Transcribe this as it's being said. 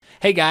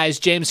Hey guys,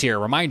 James here.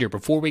 Reminder,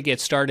 before we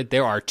get started,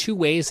 there are two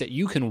ways that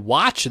you can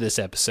watch this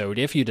episode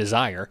if you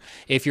desire.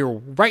 If you're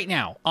right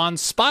now on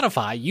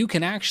Spotify, you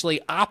can actually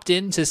opt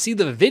in to see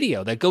the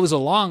video that goes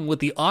along with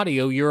the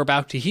audio you're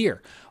about to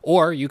hear.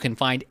 Or you can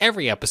find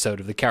every episode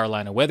of the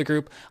Carolina Weather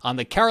Group on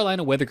the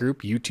Carolina Weather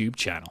Group YouTube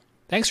channel.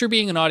 Thanks for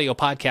being an audio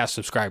podcast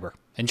subscriber.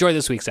 Enjoy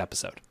this week's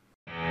episode.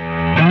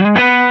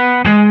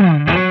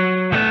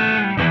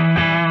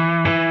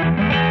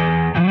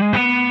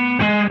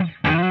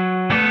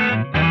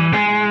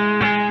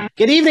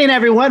 Good evening,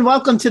 everyone.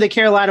 Welcome to the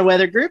Carolina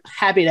Weather Group.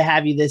 Happy to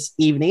have you this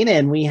evening.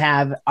 And we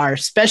have our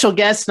special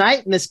guest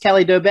tonight, Miss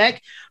Kelly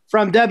Dobeck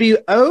from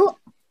WOIO.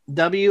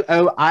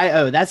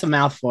 That's a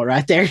mouthful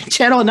right there.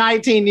 Channel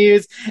 19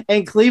 News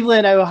in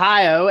Cleveland,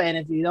 Ohio. And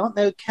if you don't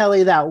know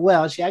Kelly that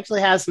well, she actually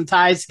has some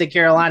ties to the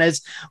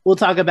Carolinas. We'll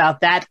talk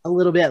about that a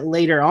little bit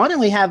later on. And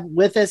we have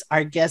with us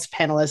our guest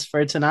panelist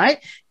for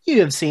tonight.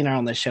 You have seen her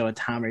on the show a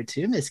time or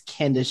two, Miss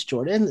Candace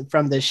Jordan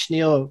from the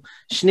Schneal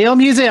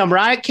Museum,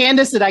 right?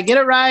 Candace, did I get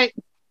it right?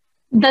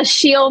 The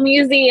Schneal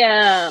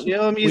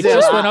Museum. We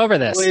just went over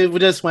this. We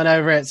just went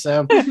over it,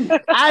 so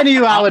I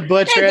knew I would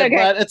butcher it,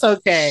 but it's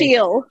okay.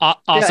 Schneal.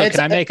 Also, can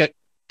I make a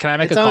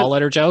call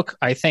letter joke?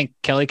 I think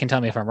Kelly can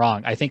tell me if I'm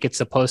wrong. I think it's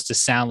supposed to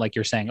sound like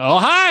you're saying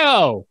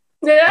Ohio.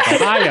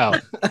 Ohio.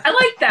 I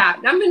like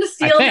that. I'm going to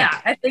steal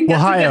that. I think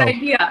that's Ohio. a good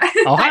idea.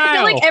 Ohio. I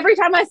feel like every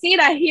time I see it,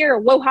 I hear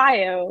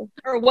Wohio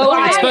or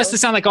Wohio. It's supposed to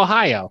sound like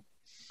Ohio.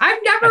 I've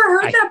never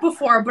heard that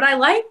before, but I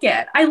like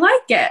it.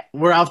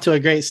 We're off to a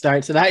great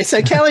start tonight.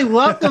 So, Kelly,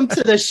 welcome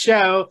to the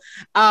show.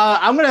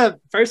 I'm going to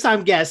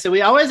first-time guest. So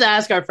we always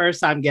ask our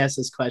first-time guests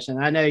this question.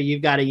 I know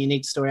you've got a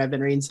unique story. I've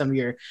been reading some of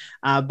your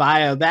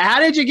bio. But how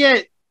did you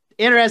get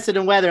interested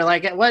in weather?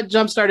 Like, what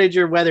jump-started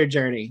your weather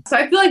journey? So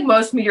I feel like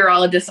most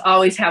meteorologists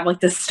always have like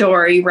this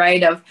story,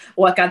 right, of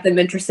what got them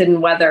interested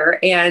in weather.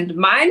 And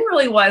mine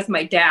really was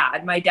my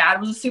dad. My dad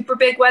was a super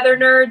big weather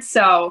nerd.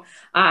 So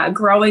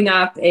growing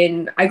up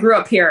I grew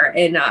up here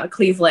in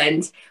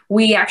Cleveland.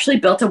 We actually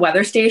built a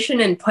weather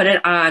station and put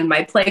it on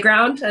my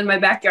playground in my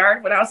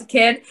backyard when I was a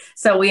kid.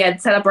 So we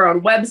had set up our own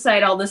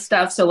website, all this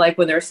stuff. So like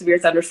when there were severe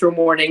thunderstorm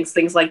warnings,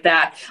 things like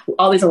that,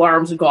 all these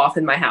alarms would go off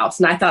in my house.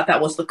 And I thought that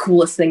was the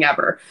coolest thing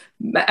ever.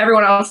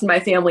 Everyone else in my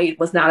family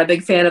was not a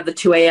big fan of the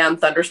 2 a.m.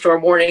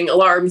 thunderstorm warning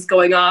alarms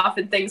going off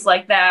and things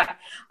like that.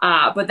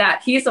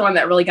 But he's the one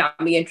that really got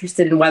me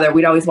interested in weather.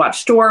 We'd always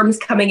watch storms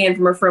coming in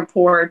from our front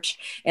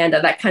porch. And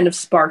that kind of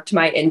sparked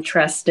my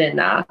interest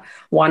in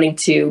wanting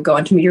to go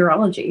into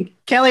meteorology.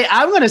 Kelly,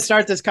 I'm going to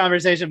start this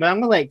conversation, but I'm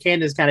going to let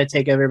Candace kind of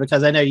take over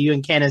because I know you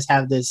and Candace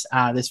have this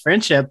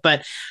friendship.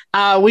 But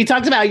we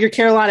talked about your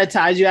Carolina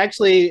ties. You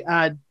actually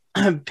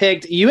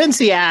picked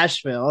UNC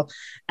Asheville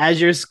as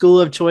your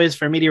school of choice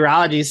for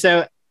meteorology.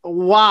 So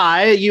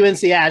why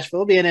UNC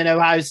Asheville, being in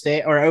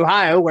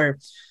Ohio, where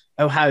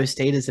Ohio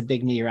State is a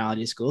big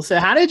meteorology school? So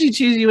how did you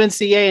choose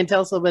UNCA, and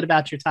tell us a little bit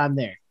about your time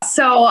there?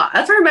 So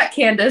that's where I met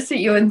Candace at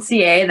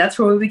UNCA. That's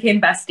where we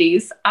became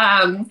besties.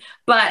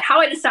 But how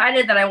I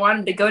decided that I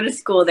wanted to go to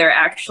school there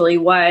actually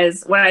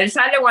was when I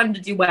decided I wanted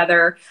to do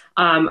weather.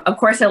 Of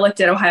course, I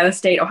looked at Ohio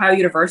State. Ohio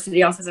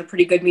University also has a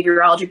pretty good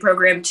meteorology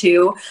program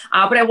too.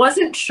 But I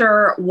wasn't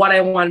sure what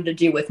I wanted to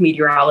do with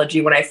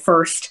meteorology when I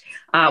first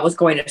was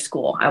going to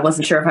school. I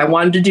wasn't sure if I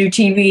wanted to do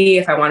TV,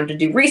 if I wanted to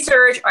do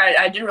research.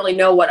 I didn't really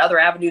know what other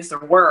avenues there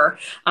were.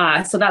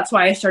 So that's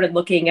why I started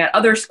looking at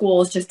other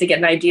schools just to get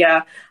an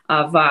idea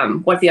of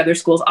what the other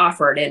schools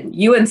offered. And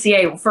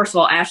UNCA, first of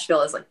all,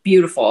 Asheville is like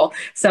beautiful.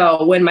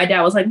 So when my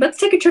dad was like, let's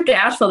take a trip to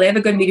Asheville, they have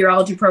a good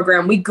meteorology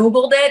program. We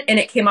Googled it and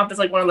it came up as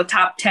like one of the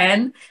top 10.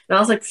 And I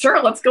was like,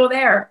 sure, let's go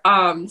there.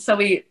 So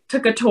we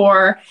took a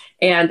tour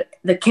and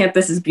the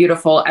campus is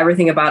beautiful.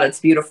 Everything about it's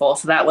beautiful.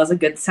 So that was a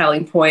good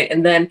selling point.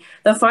 And then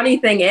the funny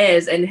thing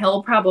is, and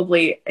he'll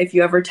probably, if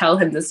you ever tell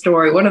him the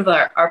story, one of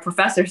our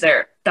professors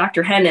there,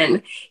 Dr.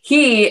 Hennon,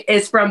 he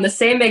is from the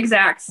same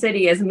exact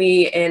city as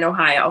me in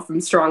Ohio, from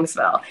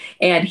Strongsville.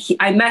 And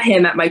I met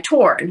him at my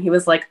tour and he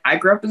was like, I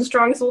grew up in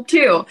Strongsville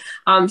too.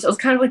 So it was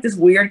kind of like this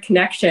weird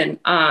connection.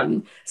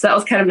 So that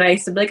was kind of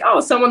nice to be like, oh,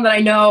 someone that I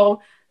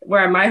know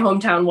where my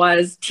hometown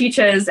was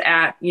teaches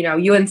at,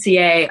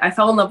 UNCA. I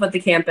fell in love with the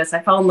campus.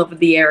 I fell in love with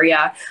the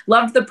area,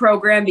 loved the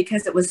program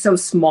because it was so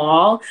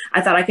small.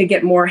 I thought I could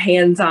get more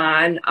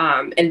hands-on.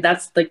 And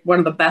that's like one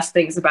of the best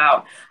things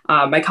about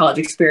my college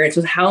experience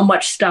was how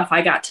much stuff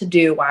I got to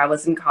do while I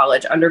was in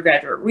college: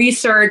 undergraduate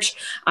research,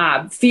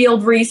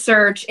 field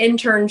research,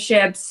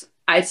 internships,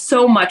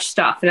 so much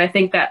stuff. And I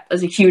think that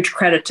is a huge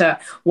credit to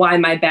why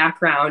my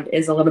background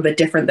is a little bit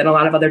different than a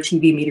lot of other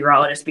TV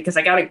meteorologists, because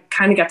I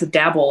kind of got to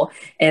dabble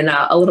in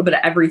a little bit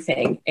of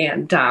everything.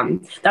 And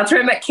that's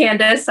where I met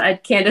Candace.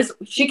 Candace,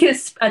 she can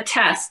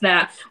attest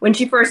that when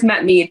she first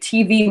met me,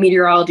 TV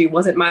meteorology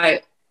wasn't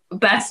my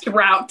best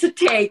route to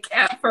take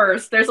at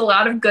first. There's a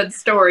lot of good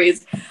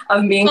stories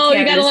of me and Candace.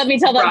 You got to let me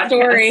tell that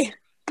story.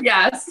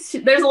 Yes,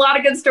 there's a lot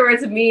of good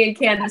stories of me and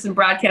Candace in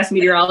broadcast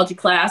meteorology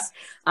class.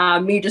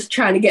 Me just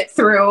trying to get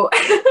through,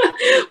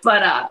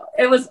 but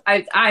it was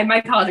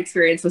my college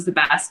experience was the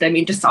best. I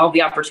mean, just all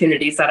the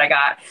opportunities that I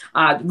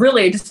got,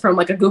 really just from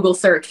like a Google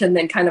search, and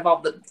then kind of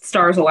all the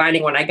stars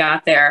aligning when I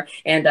got there,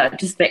 and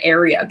just the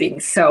area being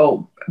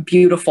so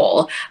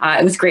beautiful.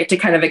 It was great to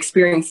kind of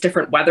experience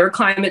different weather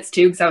climates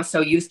too, because I was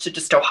so used to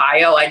just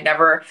Ohio. I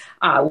never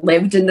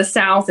lived in the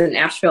South, and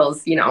Asheville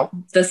is,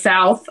 the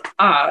South,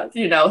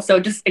 so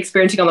just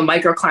experiencing all the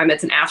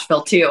microclimates in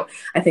Asheville too,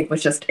 I think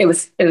it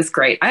was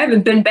great. I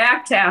haven't been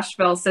back to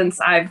Asheville since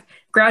I've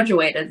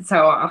graduated,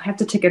 so I'll have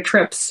to take a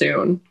trip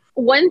soon.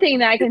 One thing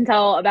that I can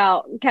tell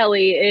about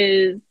Kelly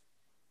is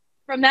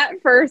from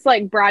that first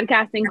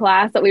broadcasting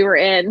class that we were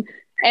in,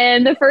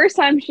 and the first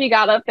time she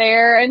got up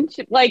there, and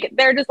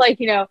they're just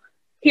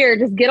here,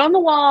 just get on the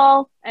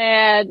wall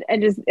and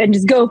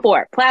just go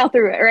for it, plow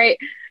through it, right?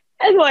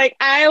 And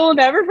I will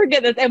never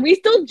forget this, and we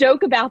still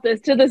joke about this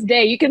to this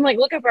day. You can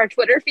look up our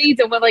Twitter feeds,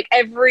 and when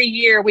every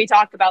year we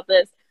talk about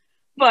this,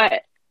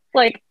 but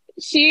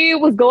she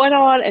was going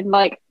on and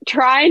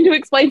trying to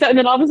explain something, and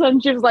then all of a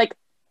sudden she was like,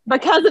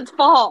 because it's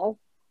fall.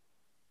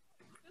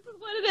 This is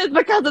what it is,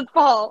 because it's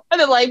fall. And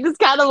then just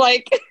kind of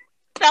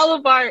fell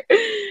apart.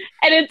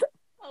 And it's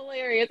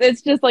hilarious.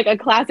 It's just a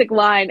classic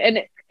line.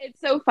 And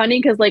it's so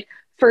funny because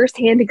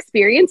firsthand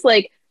experience,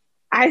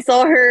 I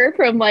saw her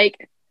from the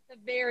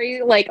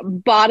very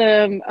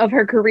bottom of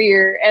her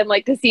career, and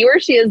to see where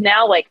she is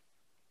now,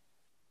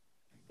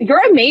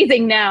 you're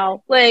amazing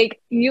now.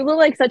 You look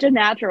like such a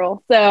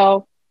natural.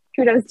 So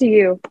kudos to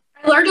you.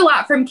 I learned a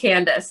lot from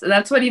Candace.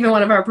 That's what even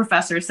one of our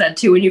professors said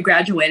too when you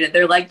graduated.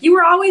 They're like, you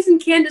were always in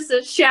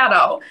Candace's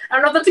shadow. I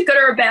don't know if that's a good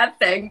or a bad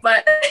thing,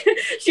 but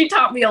she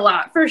taught me a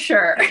lot for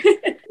sure.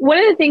 One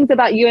of the things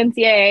about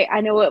UNCA,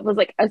 I know it was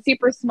a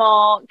super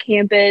small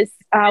campus.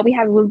 We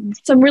have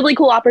some really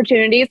cool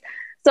opportunities.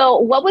 So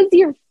what was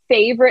your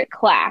favorite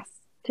class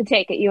to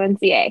take at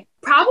UNCA?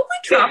 Probably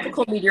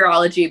tropical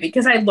meteorology,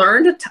 because I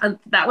learned a ton.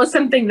 That was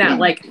something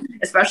that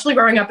especially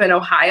growing up in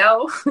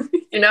Ohio,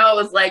 it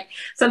was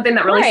something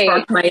that really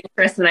sparked my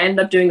interest. And I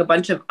ended up doing a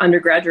bunch of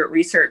undergraduate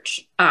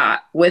research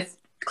with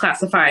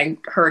classifying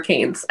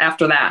hurricanes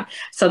after that.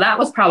 So that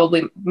was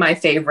probably my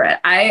favorite.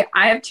 I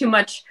have too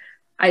much,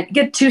 I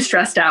get too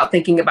stressed out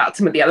thinking about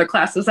some of the other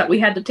classes that we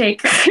had to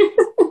take.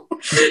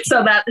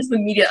 So that is the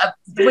media.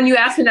 When you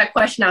asked me that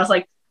question, I was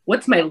like,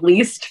 what's my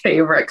least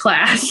favorite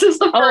class? Is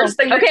the first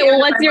thing. Okay, well,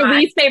 what's your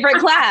least favorite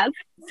class?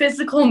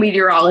 Physical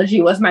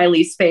meteorology was my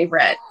least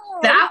favorite.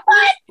 That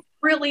was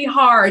really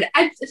hard.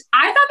 I thought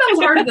that was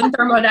harder than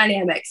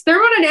thermodynamics.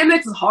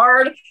 Thermodynamics was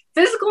hard.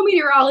 Physical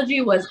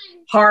meteorology was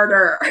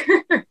harder.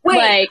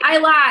 Wait, I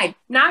lied.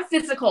 Not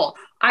physical.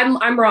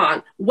 I'm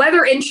wrong.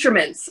 Weather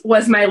instruments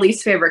was my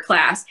least favorite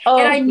class. Oh,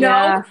 and I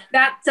know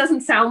that doesn't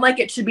sound like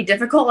it should be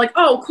difficult.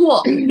 Oh,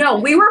 cool. No,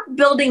 we were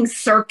building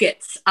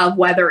circuits of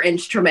weather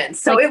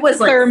instruments. So it was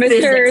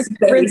thermistors,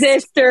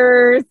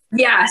 resistors.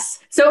 Yes.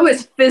 So it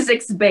was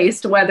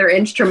physics-based weather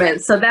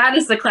instruments. So that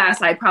is the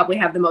class I probably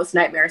have the most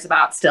nightmares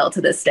about still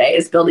to this day,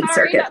 is building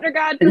circuits. Dr.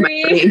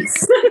 Godfrey.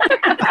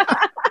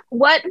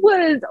 What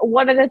was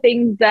one of the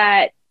things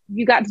that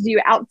you got to do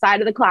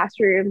outside of the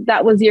classroom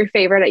that was your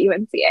favorite at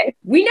UNCA?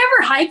 We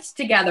never hiked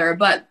together,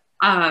 but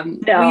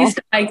we used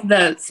to hike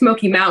the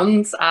Smoky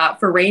Mountains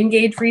for rain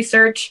gauge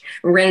research.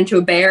 We ran into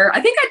a bear.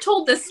 I think I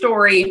told this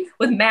story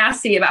with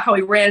Massey about how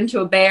we ran into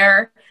a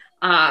bear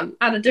on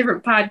a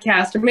different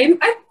podcast, or maybe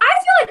I feel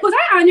was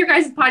I on your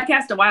guys'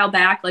 podcast a while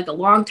back, a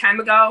long time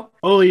ago?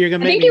 Oh, you're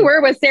gonna. I think you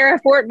were with Sarah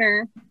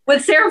Fortner.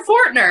 With Sarah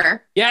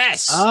Fortner.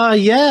 Yes.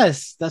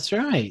 Yes, that's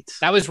right.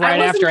 That was right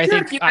after I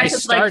think I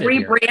started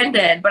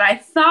rebranded, here. But I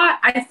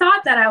thought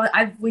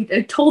that we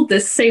told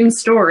this same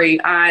story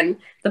on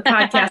the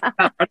podcast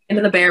about running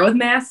into the bear with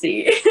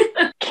Massey.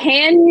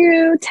 Can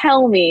you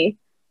tell me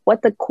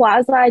what the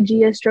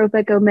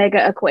quasi-geostrophic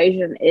omega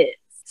equation is?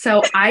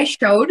 So I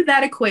showed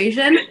that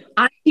equation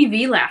on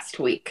TV last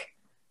week.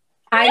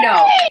 I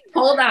know.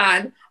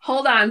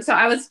 Hold on. So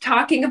I was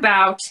talking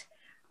about,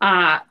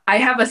 I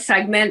have a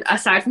segment,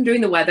 aside from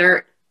doing the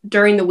weather,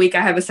 during the week,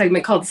 I have a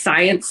segment called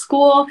Science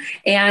School,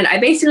 and I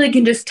basically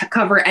can just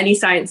cover any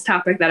science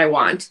topic that I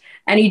want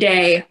any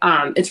day.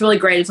 It's really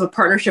great. It's a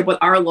partnership with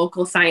our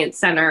local science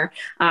center.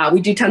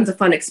 We do tons of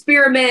fun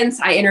experiments.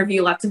 I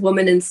interview lots of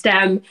women in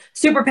STEM.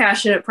 Super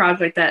passionate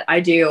project that I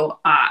do,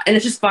 and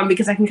it's just fun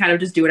because I can kind of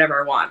just do whatever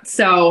I want.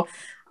 So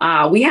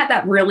we had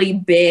that really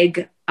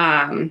big.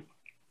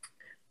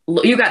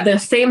 You got the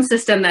same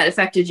system that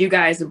affected you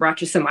guys and brought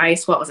you some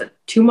ice. What was it?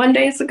 2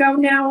 Mondays ago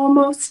now,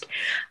 almost.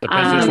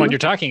 Depends which one you're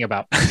talking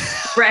about.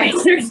 Right.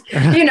 There's,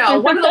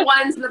 one of the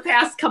ones in the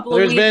past couple of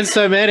weeks. There's been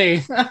so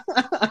many.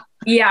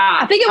 Yeah.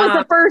 I think it was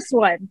the first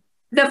one.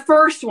 The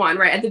first one,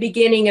 right, at the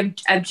beginning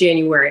of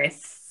January, I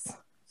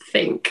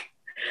think.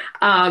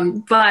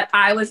 But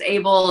I was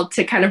able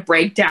to kind of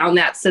break down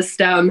that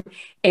system,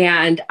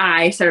 and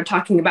I started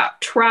talking about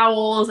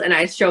trowels, and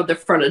I showed the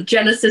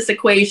frontogenesis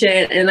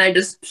equation, and I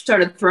just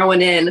started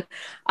throwing in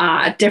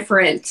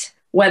different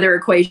weather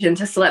equations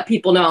just to let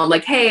people know. I'm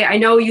like, hey, I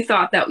know you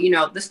thought that,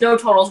 the snow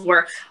totals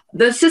were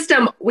the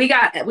system we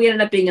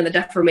ended up being in the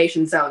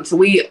deformation zone. So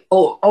we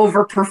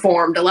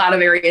overperformed. A lot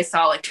of areas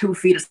saw like 2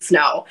 feet of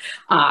snow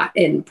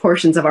in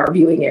portions of our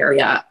viewing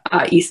area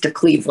east of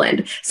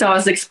Cleveland. So I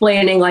was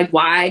explaining like,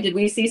 why did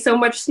we see so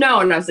much snow?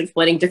 And I was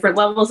explaining different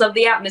levels of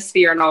the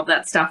atmosphere and all of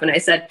that stuff. And I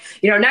said,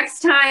 next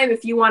time,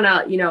 if you want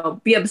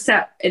to, be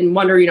upset and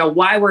wonder,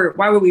 why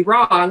were we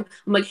wrong?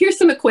 I'm like, here's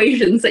some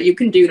equations that you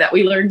can do that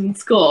we learned in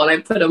school. And I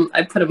put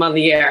them on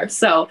the air.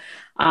 So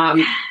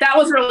that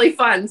was really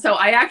fun. So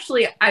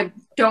I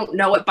don't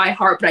know it by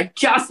heart, but I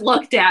just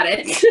looked at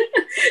it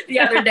the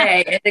other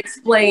day and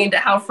explained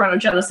how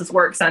frontogenesis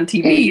works on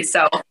TV.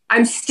 So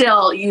I'm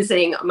still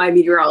using my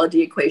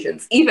meteorology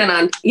equations, even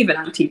on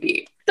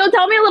TV. So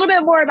tell me a little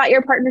bit more about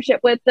your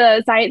partnership with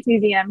the Science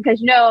Museum,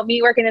 because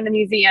me working in the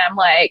museum,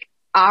 like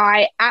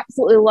I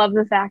absolutely love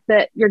the fact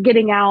that you're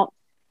getting out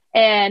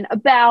and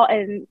about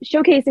and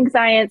showcasing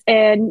science,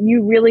 and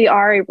you really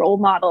are a role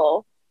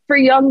model for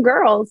young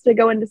girls to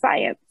go into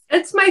science.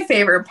 It's my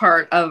favorite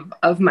part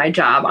of my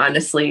job,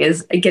 honestly,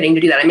 is getting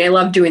to do that. I mean, I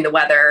love doing the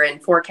weather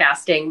and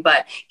forecasting,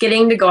 but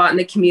getting to go out in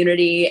the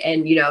community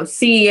and,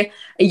 see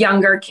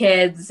younger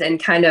kids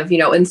and kind of,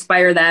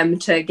 inspire them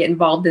to get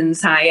involved in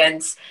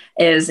science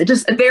is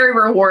just a very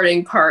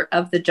rewarding part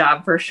of the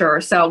job for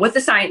sure. So with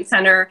the Science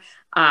Center,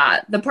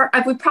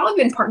 we've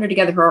probably been partnered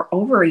together for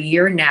over a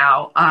year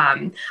now.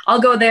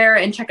 I'll go there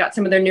and check out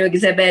some of their new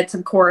exhibits,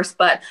 of course,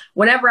 but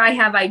whenever I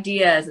have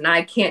ideas and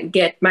I can't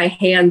get my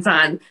hands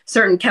on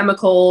certain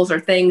chemicals or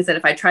things that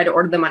if I try to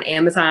order them on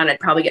Amazon,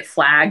 I'd probably get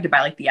flagged by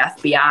like the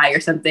FBI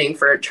or something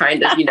for trying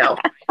to,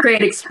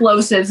 create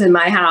explosives in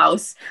my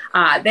house.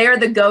 They are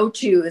the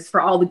go-tos for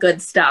all the good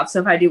stuff.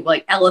 So if I do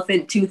like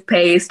elephant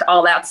toothpaste,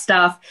 all that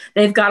stuff,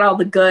 they've got all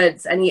the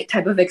goods, any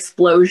type of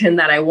explosion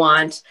that I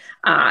want.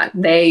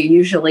 They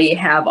usually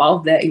have all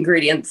the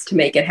ingredients to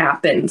make it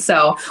happen.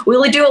 So we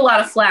really do a lot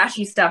of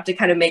flashy stuff to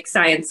kind of make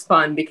science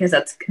fun, because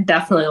that's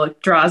definitely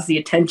what draws the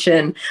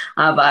attention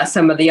of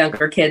some of the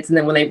younger kids. And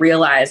then when they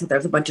realize that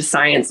there's a bunch of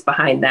science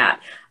behind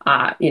that,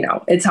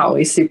 it's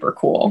always super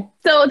cool.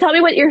 So tell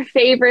me what your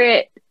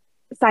favorite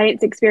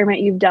science experiment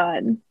you've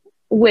done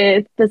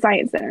with the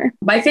Science Center.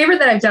 My favorite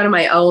that I've done on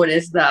my own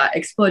is the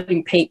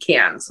exploding paint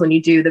cans. When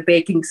you do the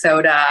baking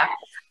soda,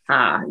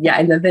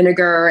 and the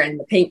vinegar and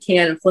the paint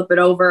can and flip it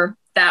over.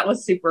 That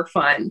was super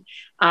fun.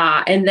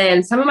 And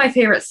then some of my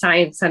favorite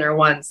Science Center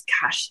ones,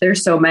 gosh,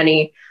 there's so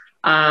many.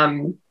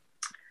 I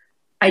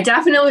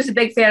definitely was a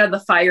big fan of the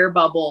fire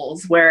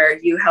bubbles, where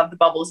you have the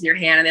bubbles in your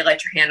hand and they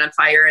light your hand on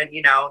fire and,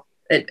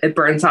 it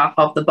burns off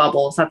all the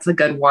bubbles. That's a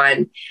good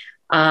one.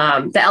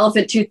 The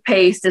elephant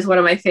toothpaste is one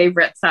of my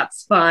favorites.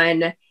 That's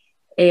fun.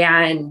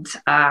 And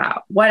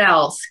what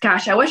else?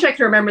 Gosh, I wish I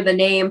could remember the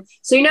name.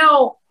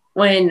 So,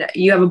 when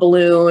you have a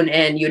balloon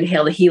and you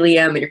inhale the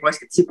helium and your voice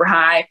gets super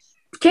high.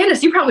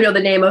 Candace, you probably know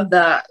the name of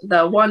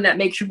the one that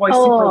makes your voice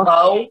super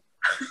low.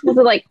 Was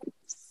it like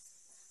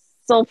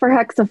sulfur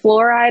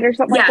hexafluoride or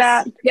something like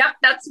that? Yep,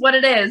 that's what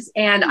it is.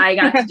 And I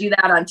got to do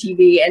that on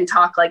TV and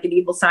talk like an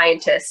evil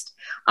scientist.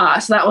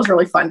 So that was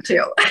really fun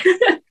too.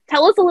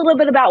 Tell us a little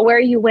bit about where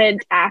you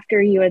went after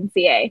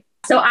UNCA.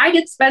 So I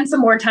did spend some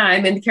more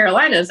time in the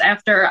Carolinas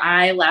after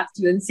I left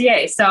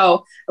UNCA.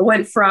 So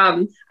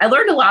I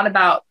learned a lot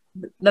about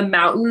the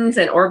mountains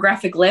and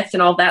orographic lift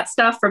and all that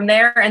stuff from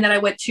there. And then I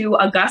went to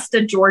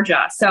Augusta,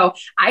 Georgia. So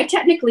I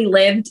technically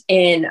lived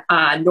in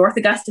North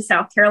Augusta,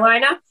 South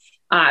Carolina,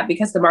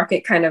 because the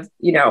market kind of,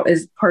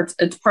 it's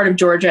part of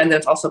Georgia and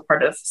there's also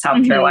part of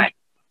South Carolina.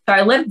 So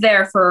I lived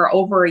there for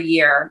over a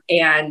year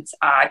and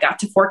got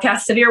to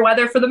forecast severe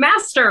weather for the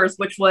Masters,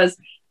 which was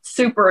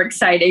super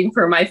exciting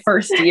for my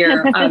first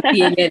year of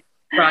being in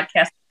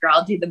broadcast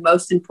meteorology, the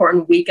most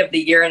important week of the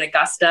year in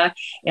Augusta.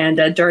 And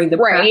during the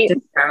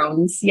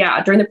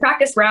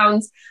practice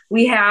rounds,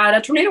 we had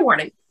a tornado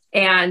warning.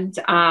 And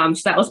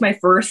so that was my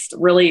first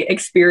really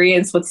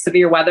experience with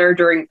severe weather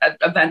during an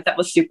event that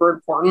was super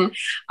important.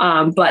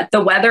 But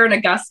the weather in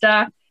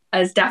Augusta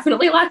is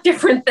definitely a lot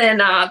different than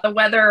the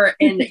weather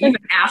in even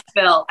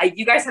Asheville.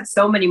 You guys have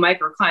so many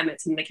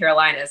microclimates in the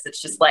Carolinas.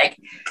 It's just like,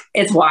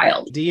 it's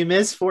wild. Do you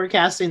miss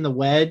forecasting the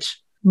wedge?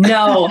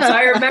 No. So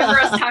I remember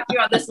us talking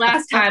about this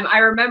last time. I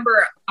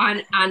remember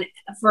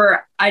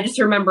I just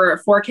remember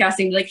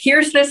forecasting, like,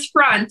 here's this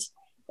front.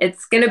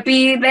 It's going to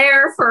be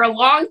there for a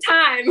long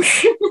time,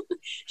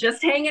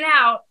 just hanging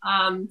out.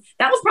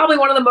 That was probably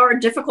one of the more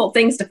difficult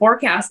things to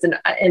forecast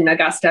in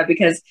Augusta,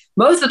 because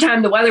most of the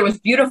time the weather was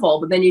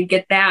beautiful, but then you'd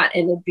get that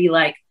and it'd be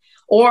like,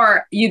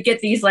 or you'd get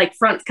these like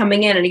fronts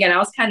coming in. And again, I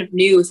was kind of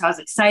new, so I was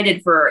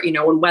excited for,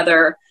 when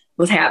weather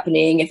was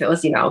happening, if it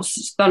was,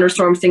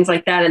 thunderstorms, things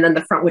like that. And then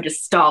the front would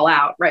just stall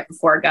out right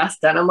before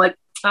Augusta. And I'm like,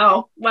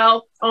 oh,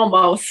 well,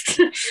 almost.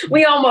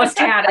 We almost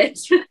had it.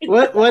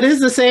 What is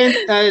the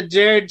saying,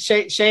 Jared?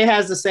 Shay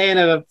has the saying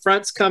of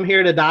fronts come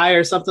here to die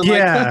or something like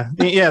that.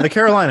 Yeah, the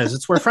Carolinas.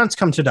 It's where fronts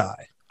come to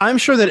die. I'm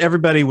sure that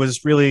everybody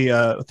was really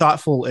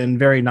thoughtful and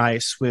very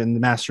nice when the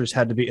Masters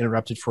had to be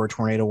interrupted for a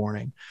tornado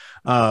warning.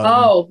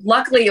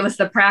 Luckily it was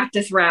the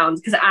practice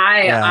rounds because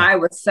I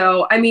was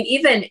so. I mean,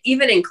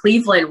 even in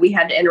Cleveland, we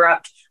had to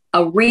interrupt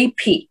a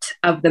repeat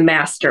of the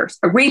Masters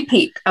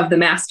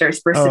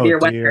for severe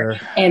weather,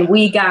 and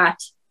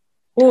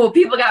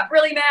people got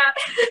really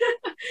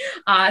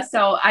mad.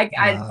 So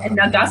in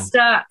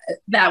Augusta,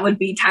 that would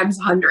be times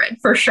 100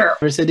 for sure.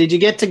 So did you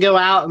get to go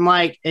out and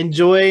like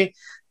enjoy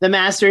the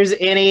Masters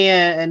any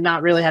and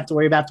not really have to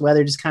worry about the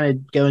weather, just kind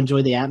of go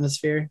enjoy the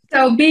atmosphere?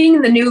 So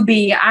being the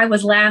newbie, I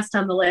was last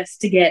on the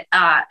list to get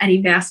any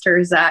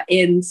Masters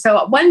in.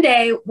 So one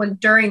day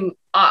during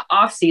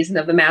off season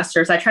of the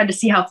Masters, I tried to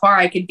see how far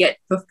I could get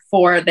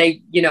before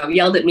they,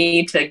 yelled at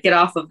me to get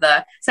off of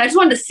so I just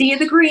wanted to see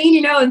the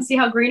green, and see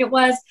how green it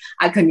was.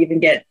 I couldn't even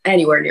get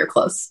anywhere near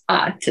close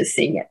to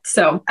seeing it.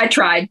 So I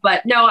tried,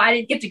 but no, I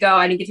didn't get to go.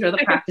 I didn't get to go to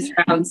the practice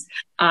rounds.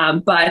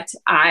 But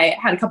I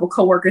had a couple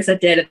coworkers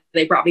that did.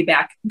 They brought me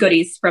back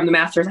goodies from the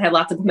Masters. I had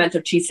lots of pimento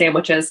cheese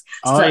sandwiches.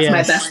 So that's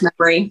my best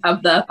memory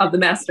of the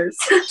Masters.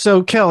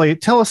 So Kelly,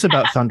 tell us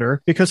about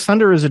Thunder, because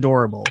Thunder is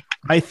adorable.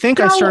 I think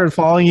I started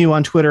following you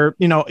on Twitter.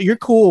 You're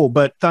cool,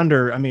 but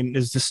Thunder,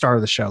 is the star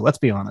of the show. Let's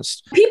be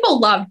honest. People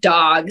love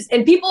dogs,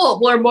 and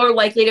people are more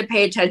likely to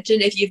pay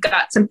attention if you've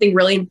got something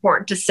really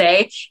important to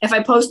say. If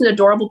I post an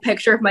adorable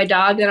picture of my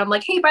dog, then I'm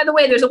like, hey, by the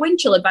way, there's a wind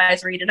chill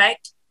advisory tonight.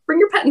 Bring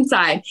your pet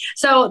inside.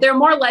 So they're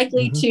more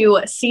likely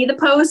to see the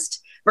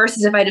post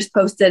versus if I just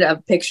posted a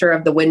picture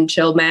of the wind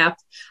chill map.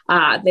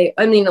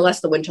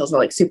 Unless the wind chills are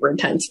like super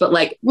intense, but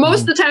like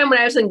most of the time when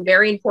I have something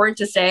very important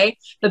to say,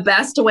 the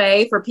best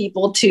way for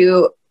people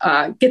to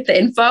get the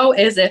info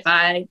is if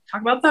I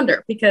talk about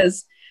Thunder,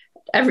 because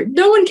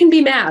no one can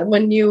be mad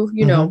when you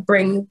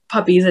bring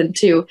puppies in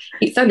to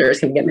eat. Thunder is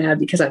going to get mad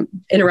because I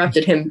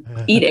interrupted him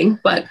eating,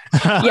 but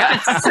yeah.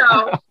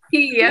 So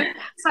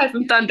aside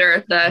from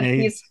Thunder,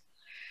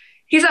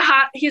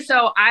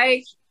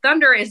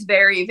 Thunder is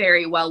very,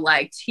 very well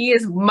liked. He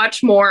is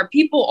much more,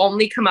 people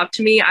only come up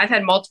to me. I've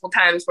had multiple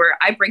times where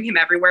I bring him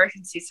everywhere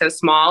since he's so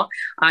small.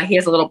 He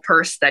has a little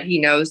purse that he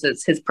knows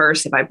is his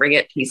purse. If I bring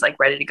it, he's like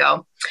ready to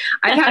go.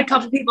 I've had a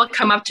couple people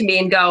come up to me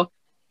and go,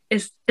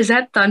 is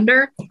that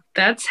Thunder?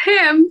 That's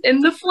him in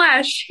the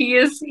flesh. He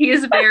is the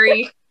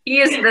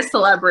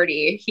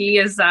celebrity. He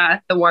is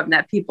the one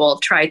that people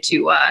try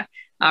to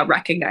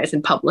recognize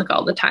in public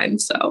all the time.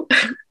 So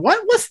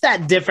what was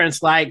that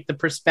difference like, the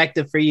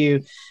perspective for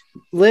you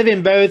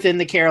living both in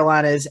the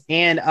Carolinas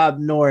and up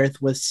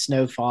north with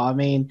snowfall?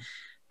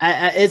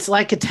 It's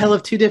like a tale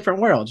of two different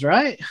worlds,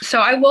 right? So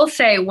I will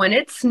say, when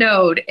it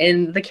snowed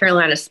in the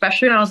Carolinas,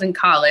 especially when I was in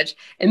college,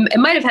 and it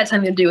might have had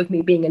something to do with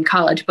me being in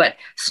college, but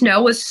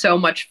snow was so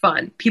much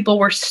fun. People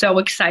were so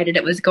excited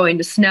it was going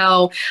to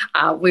snow.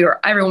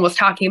 Everyone was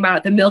talking about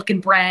it, the milk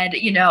and bread,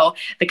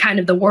 the kind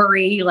of the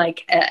worry,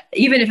 like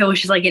even if it was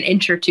just like an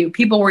inch or two,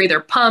 people were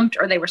either pumped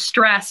or they were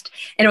stressed,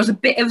 and it was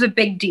a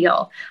big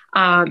deal.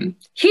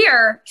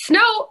 Here,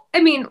 snow,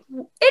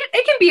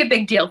 it can be a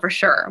big deal for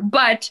sure,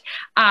 but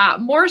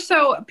more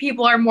so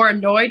people are more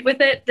annoyed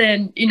with it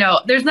than,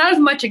 there's not as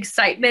much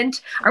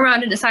excitement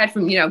around it aside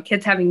from,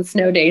 kids having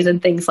snow days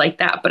and things like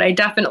that. But I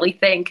definitely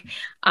think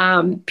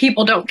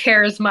people don't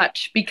care as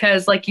much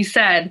because, like you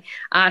said,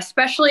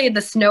 especially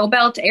the snow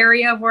belt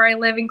area where I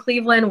live in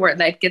Cleveland, where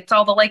that gets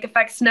all the lake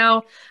effect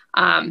snow.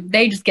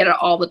 They just get it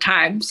all the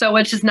time. So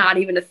it's just not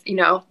even,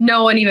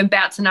 no one even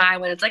bats an eye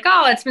when it's like,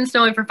 oh, it's been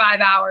snowing for 5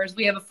 hours.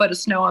 We have a foot of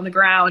snow on the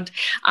ground.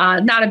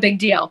 Not a big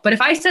deal. But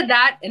if I said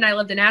that and I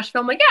lived in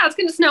Nashville, I'm like, yeah, it's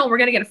going to snow. We're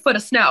going to get a foot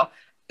of snow.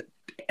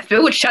 If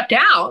it would shut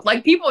down,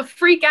 like people would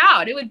freak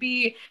out. It would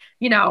be,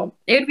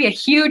 it would be a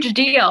huge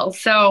deal.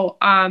 So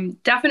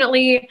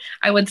definitely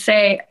I would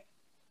say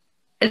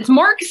it's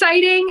more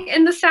exciting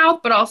in the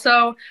South, but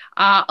also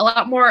a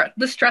lot more,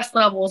 the stress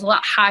level is a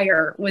lot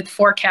higher with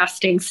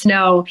forecasting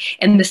snow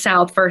in the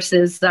South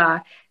versus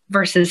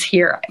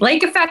here.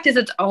 Lake effect is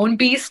its own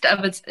beast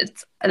of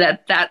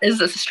that is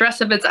a stress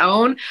of its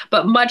own,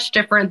 but much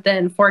different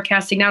than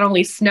forecasting not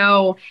only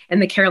snow in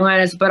the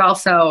Carolinas, but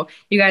also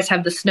you guys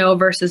have the snow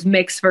versus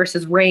mix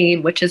versus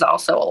rain, which is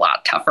also a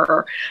lot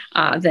tougher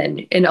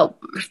than,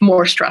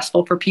 more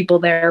stressful for people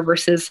there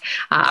versus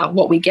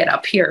what we get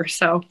up here.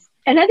 So.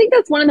 And I think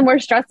that's one of the more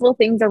stressful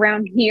things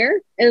around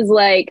here is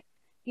like,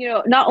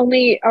 not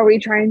only are we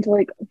trying to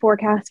like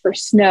forecast for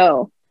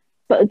snow,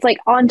 but it's like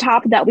on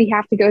top of that, we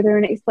have to go through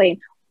and explain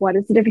what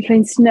is the difference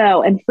between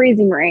snow and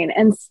freezing rain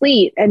and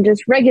sleet and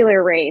just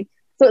regular rain.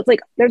 So it's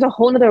like, there's a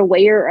whole nother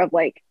layer of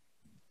like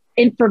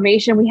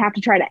information we have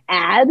to try to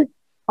add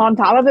on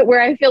top of it,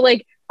 where I feel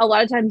like a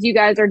lot of times you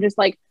guys are just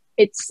like,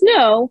 it's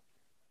snow.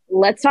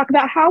 Let's talk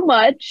about how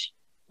much.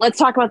 Let's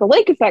talk about the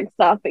lake effect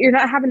stuff, but you're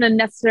not having to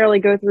necessarily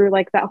go through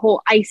like that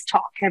whole ice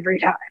talk every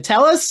time.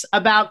 Tell us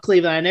about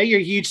Cleveland. I know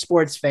you're a huge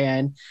sports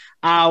fan.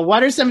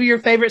 What are some of your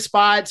favorite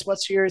spots?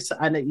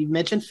 I know you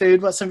mentioned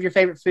food. What's some of your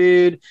favorite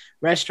food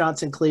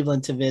restaurants in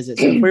Cleveland to visit?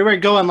 So if we were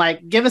going,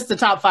 like, give us the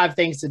top 5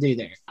 things to do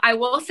there. I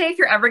will say, if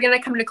you're ever going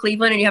to come to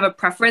Cleveland and you have a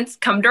preference,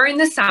 come during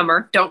the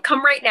summer. Don't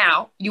come right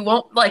now. You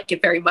won't like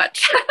it very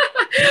much.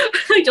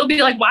 You'll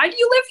be like, why do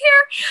you live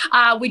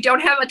here? We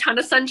don't have a ton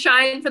of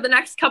sunshine for the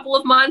next couple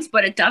of months,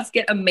 but it does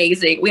get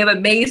amazing. We have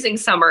amazing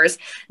summers,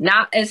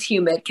 not as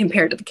humid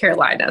compared to the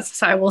Carolinas.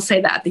 So I will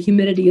say that the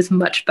humidity is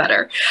much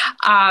better.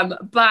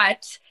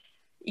 But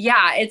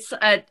yeah, it's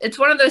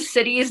one of those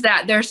cities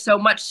that there's so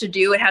much to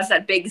do. It has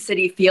that big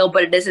city feel,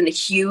 but it isn't a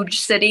huge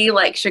city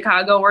like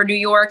Chicago or New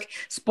York.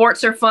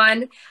 Sports are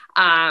fun.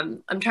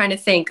 I'm trying to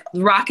think.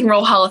 Rock and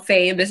Roll Hall of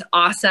Fame is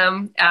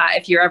awesome.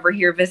 If you're ever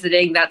here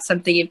visiting, that's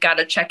something you've got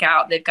to check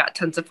out. They've got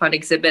tons of fun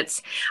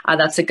exhibits.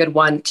 That's a good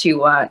one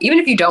to, even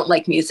if you don't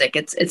like music,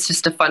 it's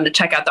just a fun to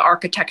check out. The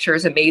architecture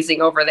is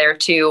amazing over there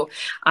too.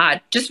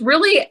 Just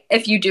really,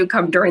 if you do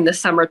come during the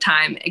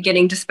summertime,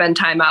 getting to spend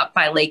time out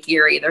by Lake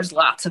Erie, there's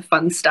lots of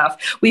fun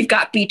stuff. We've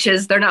got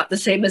beaches. They're not the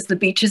same as the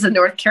beaches in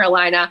North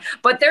Carolina,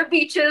 but they're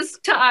beaches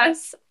to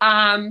us.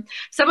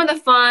 Some of the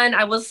fun,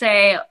 I will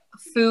say,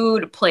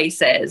 food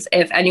places,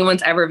 if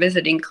anyone's ever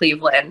visiting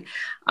Cleveland.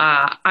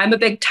 I'm a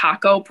big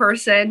taco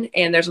person,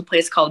 and there's a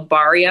place called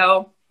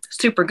Barrio.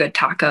 Super good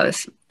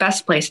tacos.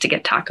 Best place to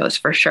get tacos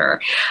for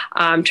sure.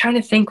 I'm trying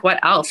to think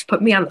what else.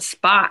 Put me on the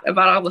spot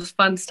about all this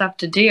fun stuff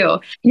to do.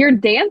 Your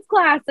dance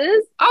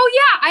classes. Oh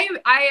yeah,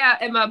 I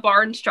am a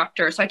bar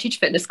instructor, so I teach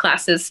fitness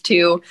classes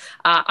too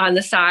on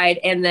the side,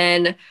 and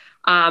then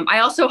I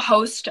also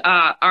host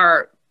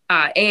our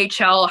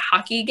AHL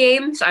hockey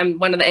games. I'm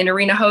one of the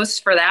in-arena hosts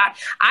for that.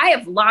 I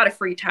have a lot of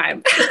free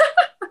time.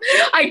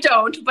 I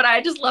don't, but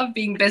I just love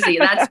being busy.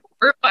 That's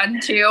super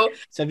fun too.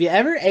 So have you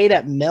ever ate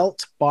at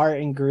Melt Bar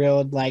and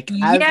Grilled? Like,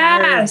 I've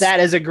heard that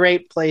is a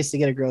great place to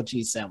get a grilled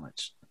cheese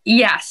sandwich.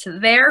 Yes,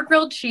 their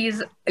grilled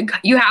cheese.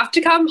 You have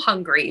to come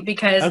hungry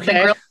because the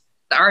grilled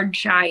cheese are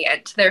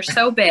giant. They're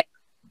so big.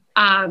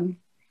 I'm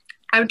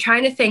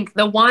trying to think.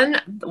 One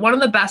of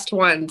the best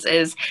ones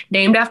is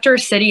named after a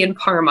city in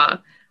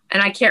Parma.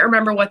 And I can't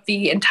remember what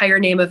the entire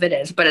name of it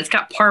is, but it's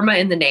got Parma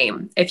in the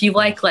name. If you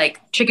like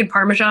chicken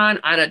Parmesan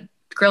on a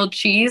grilled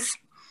cheese,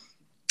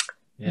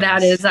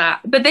 that is,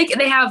 but they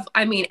have,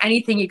 I mean,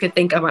 anything you could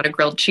think of on a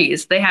grilled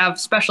cheese. They have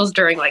specials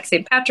during like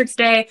St. Patrick's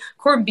Day.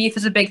 Corned beef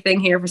is a big thing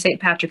here for St.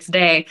 Patrick's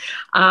Day.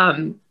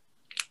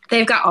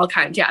 They've got all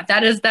kinds. Yeah,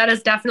 that is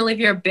definitely, if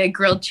you're a big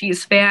grilled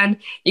cheese fan,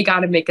 you got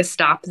to make a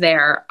stop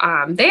there.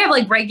 They have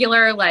like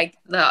regular, like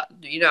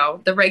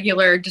the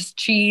regular just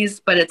cheese,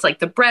 but it's like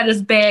the bread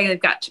is big. They've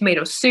got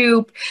tomato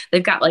soup.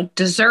 They've got like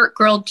dessert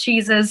grilled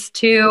cheeses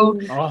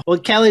too. Oh, well,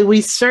 Kelly, we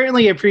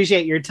certainly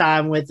appreciate your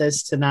time with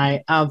us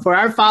tonight. For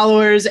our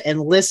followers and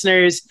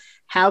listeners,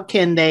 how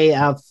can they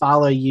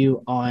follow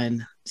you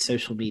on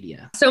social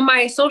media? So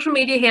my social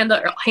media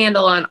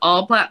handle on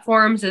all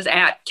platforms is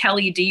at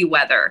Kelly D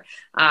Weather.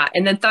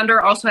 And then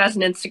Thunder also has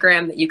an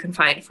Instagram that you can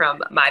find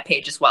from my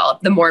page as well.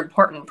 The more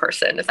important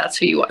person, if that's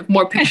who you want,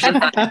 more pictures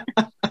of Thunder,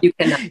 you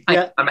can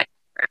find on my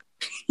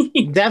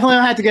Instagram. Definitely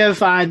will have to go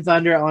find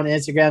Thunder on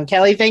Instagram.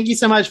 Kelly, thank you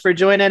so much for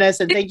joining us,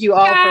 and thank you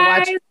all for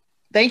watching.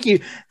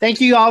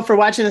 Thank you all for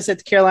watching us at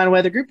the Carolina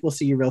Weather Group. We'll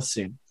see you real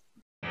soon.